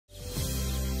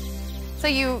So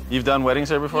You've done weddings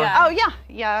here before? Yeah. Oh, yeah.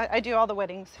 Yeah, I do all the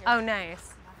weddings here. Oh,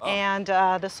 nice. And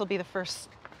this will be the first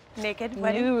Naked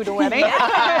wedding? nude wedding.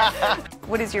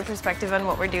 What is your perspective on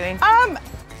what we're doing?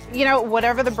 You know,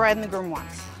 whatever the bride and the groom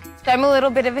wants. I'm a little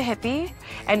bit of a hippie,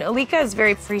 and Alika is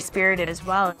very free-spirited as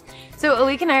well. So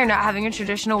Alika and I are not having a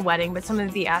traditional wedding, but some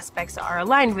of the aspects are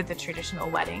aligned with the traditional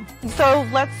wedding. So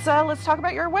let's talk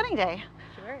about your wedding day.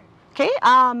 Sure. Okay.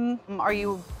 Are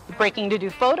you breaking to do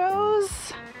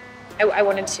photos? I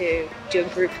wanted to do a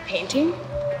group painting.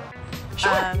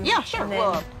 Sure. Yeah, sure. and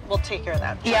then- We'll take care of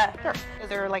that. Sure, Yeah. Sure. Is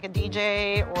there like a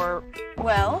DJ or?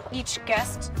 Well, each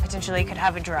guest potentially could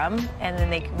have a drum, and then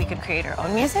we could create our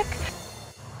own music.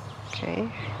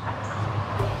 Okay.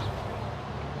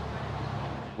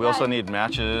 We also need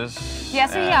matches. Yeah,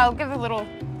 so yeah, I'll give a little,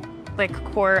 like,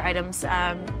 core items.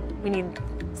 We need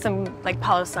some, like,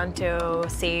 Palo Santo,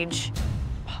 sage.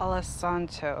 Palo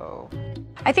Santo.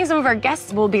 I think some of our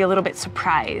guests will be a little bit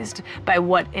surprised by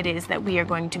what it is that we are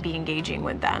going to be engaging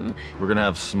with them. We're gonna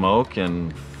have smoke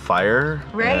and fire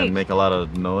Right. and make a lot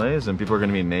of noise, and people are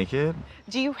gonna be naked.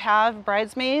 Do you have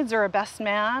bridesmaids or a best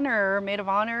man or maid of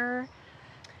honor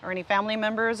or any family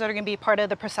members that are going to be part of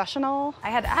the processional?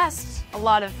 I had asked a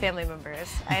lot of family members.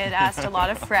 I had asked a lot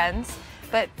of friends,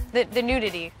 but the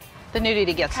nudity The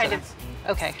nudity gets kind to of them.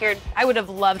 Okay. scared. I would have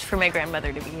loved for my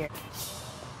grandmother to be here.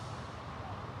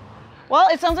 Well,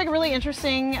 it sounds like a really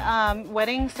interesting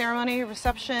wedding ceremony,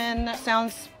 reception.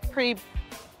 Sounds pretty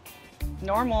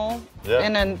normal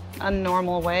in an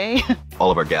unnormal way.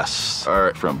 All of our guests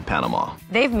are from Panama.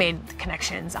 They've made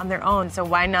connections on their own, so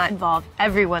why not involve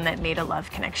everyone that made a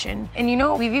love connection? And you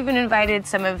know, we've even invited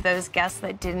some of those guests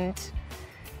that didn't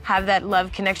have that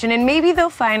love connection, and maybe they'll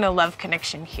find a love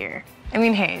connection here. I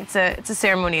mean, hey, it's a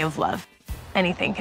ceremony of love. Anything